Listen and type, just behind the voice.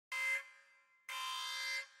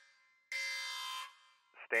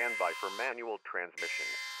Stand by for manual transmission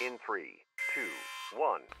in 3, 2,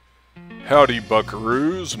 1. Howdy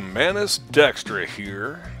buckaroos, Manus Dextra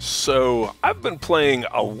here. So, I've been playing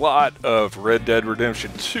a lot of Red Dead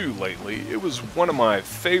Redemption 2 lately. It was one of my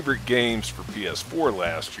favorite games for PS4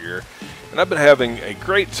 last year, and I've been having a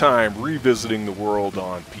great time revisiting the world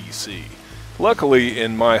on PC. Luckily,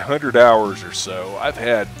 in my 100 hours or so, I've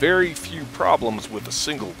had very few problems with a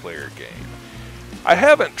single-player game. I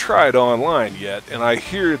haven't tried online yet, and I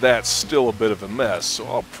hear that's still a bit of a mess, so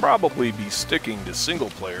I'll probably be sticking to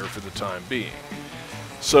single-player for the time being.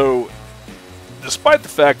 So, despite the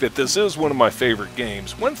fact that this is one of my favorite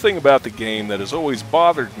games, one thing about the game that has always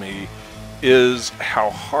bothered me is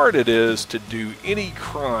how hard it is to do any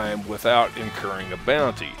crime without incurring a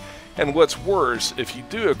bounty. And what's worse, if you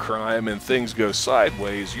do a crime and things go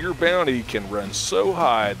sideways, your bounty can run so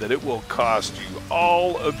high that it will cost you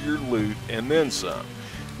all of your loot and then some.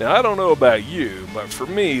 Now, I don't know about you, but for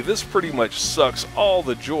me, this pretty much sucks all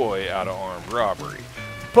the joy out of armed robbery.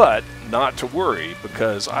 But not to worry,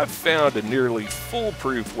 because I've found a nearly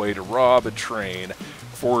foolproof way to rob a train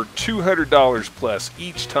for $200 plus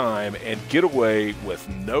each time and get away with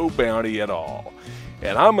no bounty at all.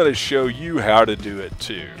 And I'm going to show you how to do it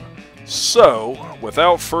too. So,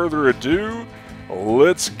 without further ado,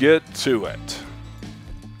 let's get to it.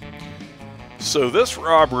 So this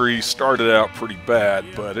robbery started out pretty bad,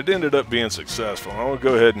 but it ended up being successful. I'm going to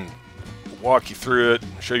go ahead and walk you through it,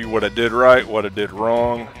 show you what I did right, what I did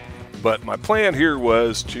wrong. But my plan here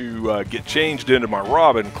was to get changed into my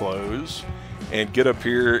Robin clothes and get up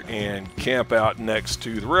here and camp out next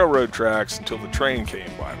to the railroad tracks until the train came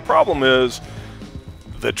by. The problem is,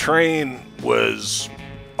 the train was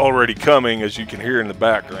already coming, as you can hear in the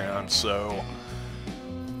background, so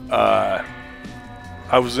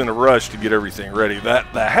I was in a rush to get everything ready.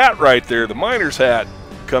 The hat right there, the miner's hat,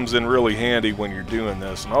 comes in really handy when you're doing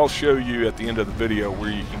this, and I'll show you at the end of the video where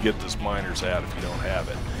you can get this miner's hat if you don't have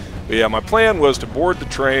it. But yeah, my plan was to board the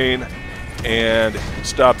train and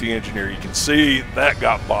stop the engineer. You can see that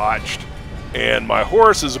got botched, and my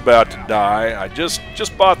horse is about to die. I just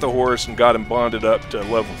bought the horse and got him bonded up to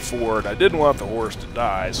level 4, and I didn't want the horse to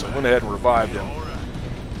die, so I went ahead and revived him.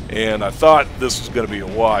 And I thought this was going to be a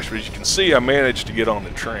wash, but as you can see, I managed to get on the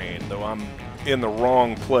train, though I'm in the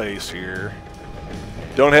wrong place here.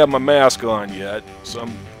 Don't have my mask on yet, so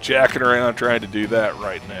I'm jacking around trying to do that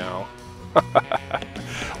right now.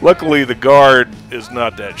 Luckily, the guard is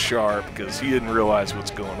not that sharp because he didn't realize what's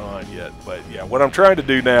going on yet. But yeah, what I'm trying to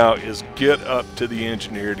do now is get up to the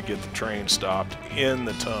engineer to get the train stopped in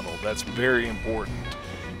the tunnel. That's very important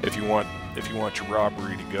if you want your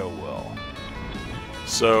robbery to go well.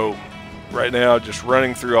 So right now, just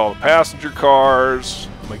running through all the passenger cars.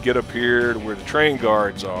 I'm gonna get up here to where the train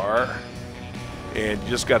guards are, and you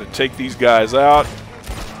just got to take these guys out.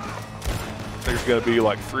 There's going to be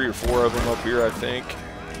like 3 or 4 of them up here, I think.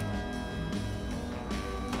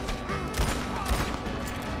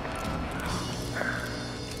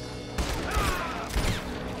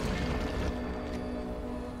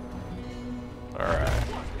 Alright.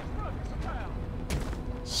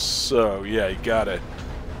 So, yeah, you gotta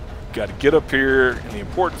get up here, and the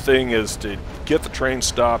important thing is to get the train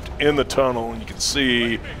stopped in the tunnel, and you can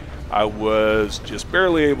see I was just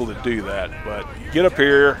barely able to do that, but get up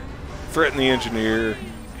here, threaten the engineer,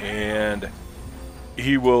 and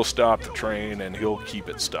he will stop the train and he'll keep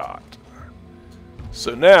it stopped.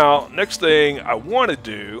 So now, next thing I want to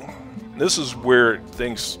do, this is where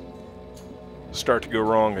things start to go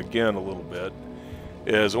wrong again a little bit,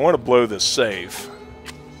 is I want to blow this safe.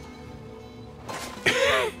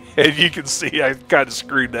 And you can see I kind of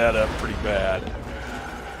screwed that up pretty bad.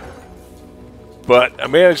 But I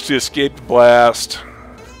managed to escape the blast.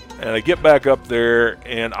 And I get back up there,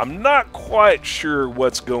 and I'm not quite sure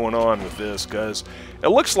what's going on with this, because it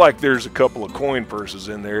looks like there's a couple of coin purses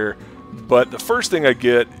in there, but the first thing I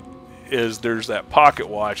get is there's that pocket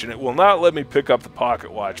watch, and it will not let me pick up the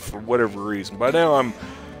pocket watch for whatever reason. By now you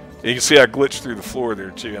can see I glitched through the floor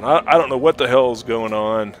there too, and I don't know what the hell is going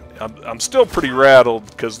on. I'm still pretty rattled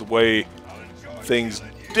because the way things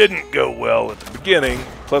didn't go well at the beginning,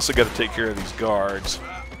 plus I got to take care of these guards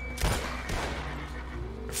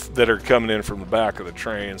that are coming in from the back of the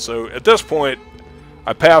train. So at this point,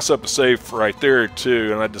 I pass up a safe right there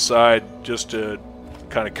too, and I decide just to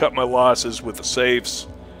kind of cut my losses with the safes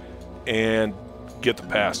and get the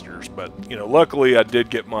passengers. But you know, luckily I did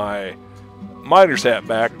get my miner's hat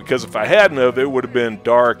back, because if I hadn't have, it would have been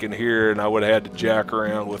dark in here and I would have had to jack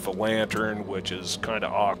around with a lantern, which is kind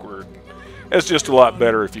of awkward. It's just a lot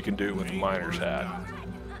better if you can do it with a miner's hat.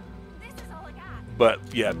 But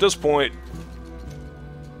yeah, at this point,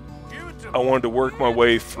 I wanted to work my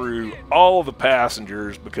way through all of the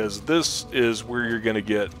passengers because this is where you're going to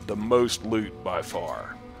get the most loot by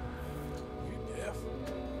far.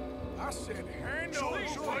 I said, handle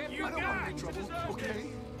what you got. Okay.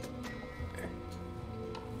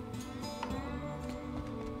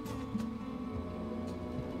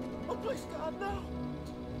 Oh, please, God, no.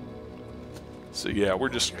 So yeah, we're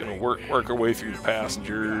just going to work our way through the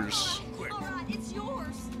passengers. It's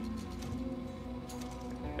yours.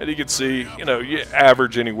 And you can see, you know, you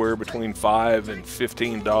average anywhere between $5 and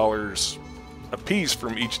 $15 a piece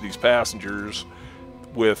from each of these passengers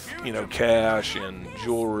with, you know, cash and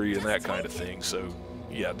jewelry and that kind of thing. So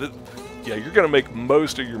yeah, you're going to make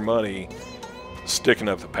most of your money sticking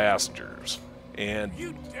up the passengers. And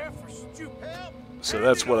so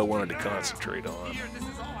that's what I wanted to concentrate on.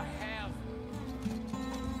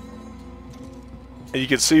 And you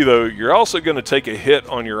can see, though, you're also going to take a hit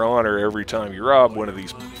on your honor every time you rob one of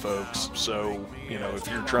these folks. So, you know, if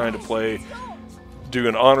you're trying to do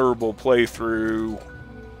an honorable playthrough,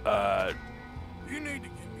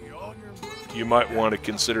 you might want to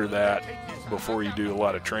consider that before you do a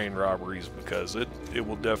lot of train robberies, because it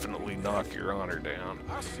will definitely knock your honor down.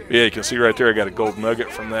 Yeah, you can see right there I got a gold nugget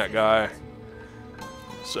from that guy.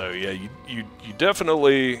 So, yeah, you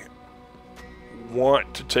definitely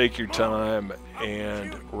want to take your time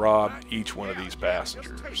and rob each one of these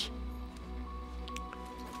passengers.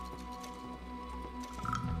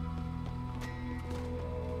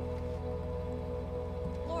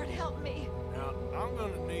 Lord, help me. Now, I'm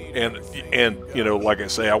gonna need And you know, like I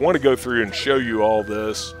say, I want to go through and show you all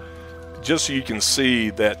this just so you can see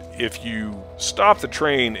that if you stop the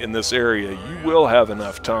train in this area, you will have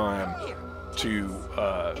enough time to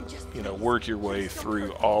you know, work your way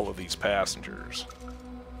through all of these passengers.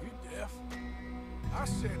 You deaf? I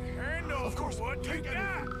said, handle what you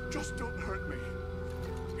got. Just don't hurt me.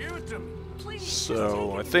 Give it to me. Please.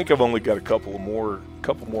 So I think I've only got a couple more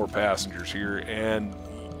passengers here, and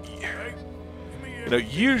you know,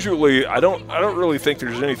 usually I don't really think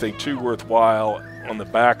there's anything too worthwhile on the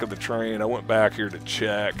back of the train. I went back here to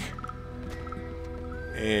check,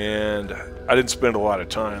 and I didn't spend a lot of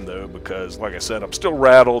time though, because like I said, I'm still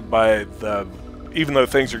rattled by even though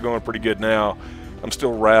things are going pretty good now, I'm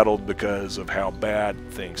still rattled because of how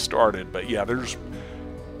bad things started. But yeah,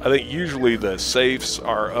 I think usually the safes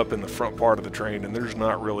are up in the front part of the train, and there's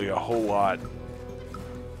not really a whole lot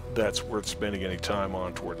that's worth spending any time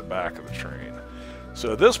on toward the back of the train.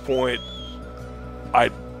 So at this point, I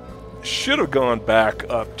should have gone back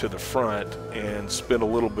up to the front and spent a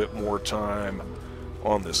little bit more time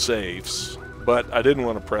on the safes, but I didn't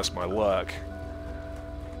want to press my luck.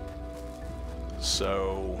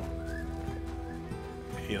 So,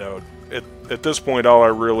 you know, at this point,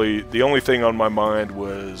 the only thing on my mind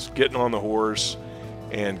was getting on the horse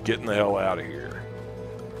and getting the hell out of here.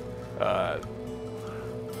 Okay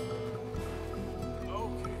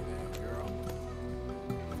then, girl.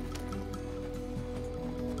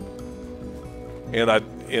 And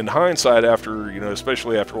in hindsight,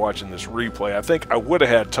 especially after watching this replay, I think I would have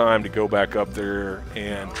had time to go back up there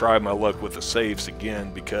and try my luck with the safes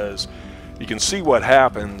again, because you can see what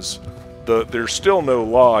happens. There's still no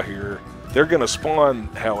law here. They're going to spawn,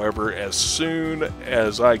 however, as soon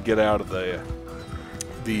as I get out of the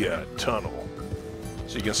tunnel.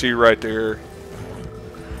 So you can see right there,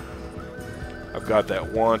 I've got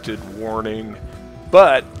that wanted warning,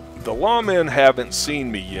 but the lawmen haven't seen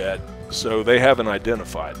me yet, so they haven't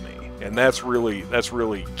identified me, and that's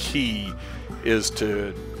really key, is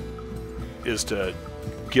to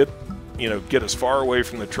get as far away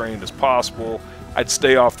from the train as possible. I'd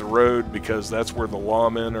stay off the road because that's where the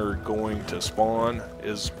lawmen are going to spawn,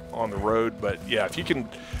 is on the road. But yeah, if you can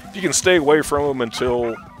stay away from them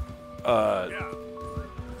until the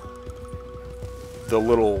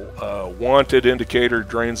little wanted indicator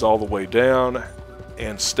drains all the way down,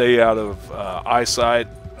 and stay out of eyesight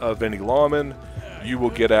of any lawmen, you will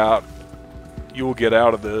get out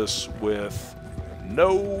of this with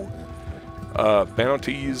no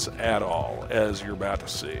bounties at all, as you're about to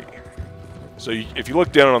see. So if you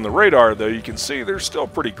look down on the radar, though, you can see they're still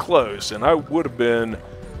pretty close, and I'd have been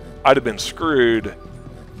screwed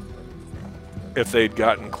if they'd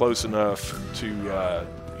gotten close enough to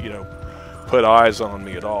put eyes on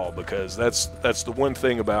me at all, because that's the one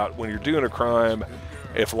thing about when you're doing a crime.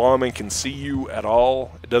 If lawmen can see you at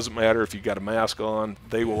all, it doesn't matter if you've got a mask on,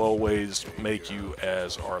 they will always make you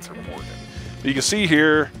as Arthur Morgan. But you can see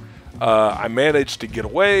here, I managed to get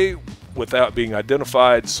away without being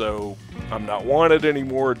identified, so I'm not wanted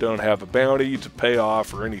anymore, don't have a bounty to pay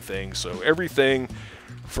off or anything. So everything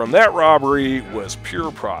from that robbery was pure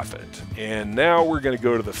profit. And now we're going to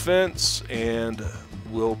go to the fence and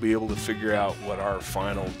we'll be able to figure out what our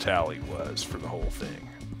final tally was for the whole thing.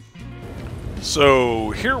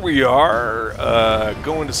 So here we are,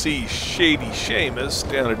 going to see Shady Seamus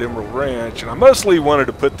down at Emerald Ranch, and I mostly wanted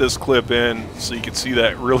to put this clip in so you could see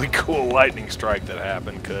that really cool lightning strike that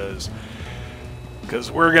happened, because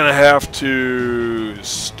we're going to have to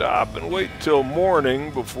stop and wait till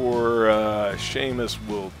morning before Seamus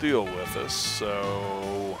will deal with us.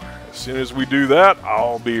 So as soon as we do that,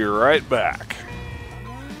 I'll be right back.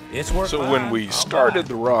 So when we started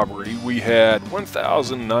the robbery, we had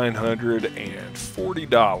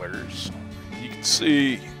 $1,940. You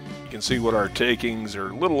can see what our takings are,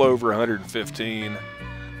 a little over 115.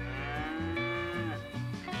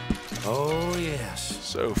 Oh yes.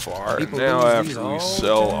 So far. And now after we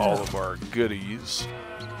sell all of our goodies.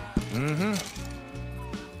 Mm-hmm.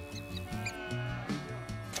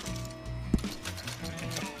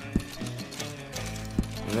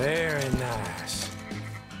 Very nice.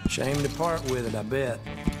 Shame to part with it, I bet.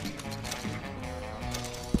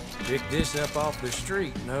 Pick this up off the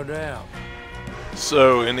street, no doubt.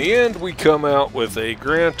 So in the end, we come out with a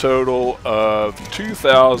grand total of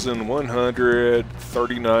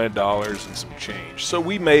 $2,139 and some change. So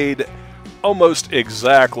we made almost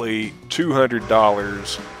exactly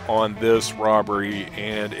 $200 on this robbery,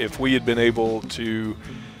 and if we had been able to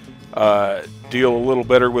deal a little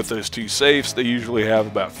better with those two safes, they usually have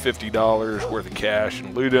about $50 worth of cash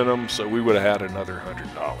and loot in them, so we would have had another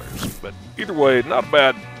 $100. But either way, not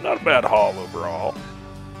a bad haul overall.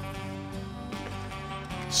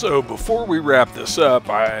 So before we wrap this up,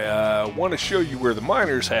 I want to show you where the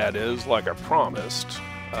miner's hat is, like I promised.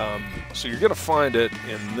 So you're going to find it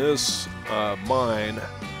in this mine,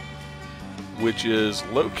 which is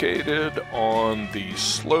located on the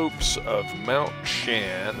slopes of Mount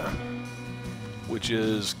Shan, which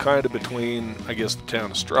is kind of between, I guess, the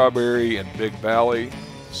town of Strawberry and Big Valley.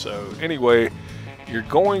 So anyway, you're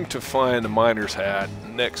going to find the miner's hat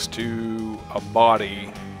next to a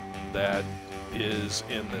body that is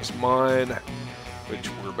in this mine, which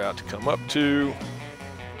we're about to come up to.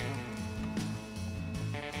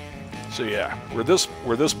 So yeah,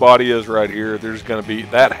 where this body is right here, there's going to be,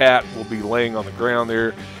 that hat will be laying on the ground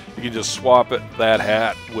there. You can just swap that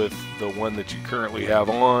hat with the one that you currently have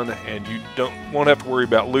on, and you won't have to worry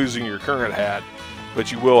about losing your current hat,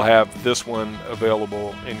 but you will have this one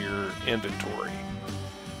available in your inventory.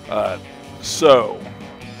 So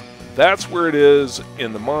that's where it is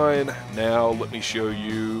in the mine. Now let me show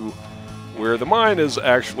you where the mine is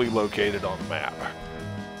actually located on the map.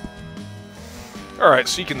 Alright,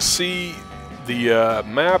 so you can see the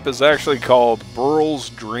map is actually called Burl's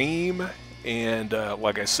Dream, and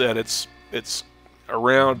like I said, it's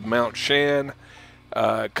around Mount Shan,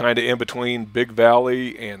 kind of in between Big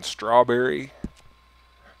Valley and Strawberry.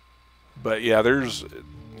 But yeah, there's,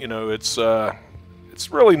 you know, it's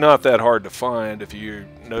really not that hard to find if you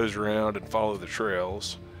nose around and follow the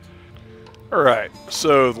trails. Alright,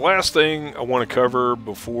 so the last thing I want to cover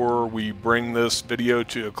before we bring this video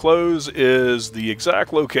to a close is the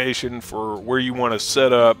exact location for where you want to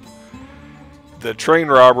set up the train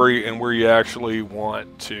robbery and where you actually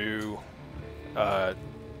want to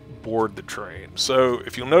board the train. So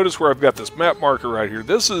if you'll notice where I've got this map marker right here,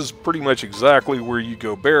 this is pretty much exactly where you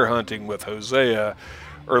go bear hunting with Hosea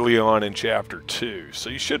early on in Chapter 2. So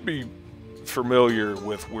you should be familiar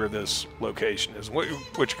with where this location is. What you're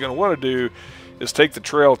going to want to do is take the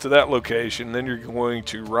trail to that location, then you're going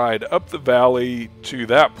to ride up the valley to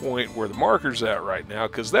that point where the marker's at right now,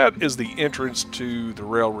 because that is the entrance to the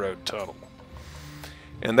railroad tunnel.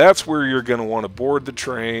 And that's where you're going to want to board the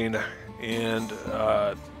train. And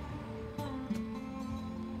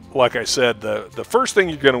like I said, the first thing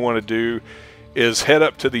you're going to want to do is head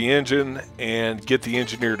up to the engine and get the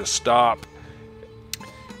engineer to stop.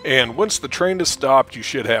 And once the train is stopped, you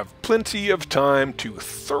should have plenty of time to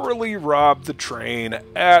thoroughly rob the train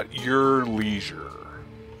at your leisure.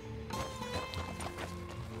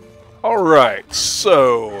 Alright,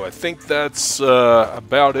 so I think that's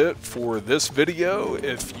about it for this video.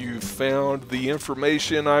 If you found the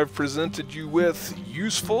information I've presented you with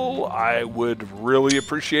useful, I would really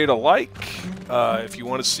appreciate a like. If you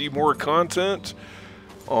want to see more content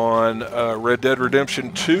on Red Dead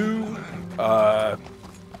Redemption 2,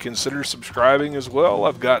 consider subscribing as well.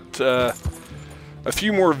 I've got a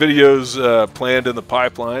few more videos planned in the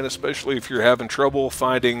pipeline, especially if you're having trouble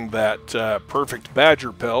finding that perfect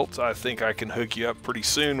badger pelt. I think I can hook you up pretty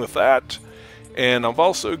soon with that. And I've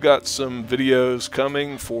also got some videos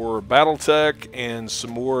coming for Battletech and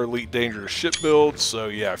some more Elite Dangerous ship builds. So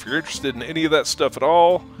yeah, if you're interested in any of that stuff at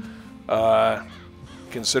all,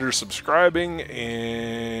 consider subscribing,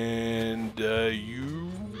 and you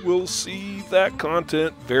will see that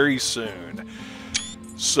content very soon.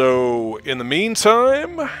 So in the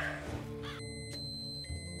meantime,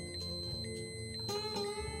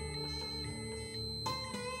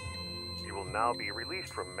 You will now be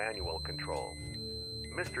released from manual control.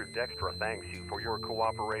 Mr. Dextra thanks you for your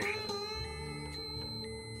cooperation.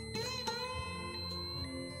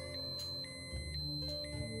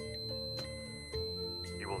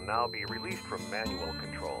 You will now be released from manual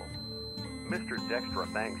control. Mr. Dextra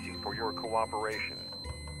thanks you for your cooperation.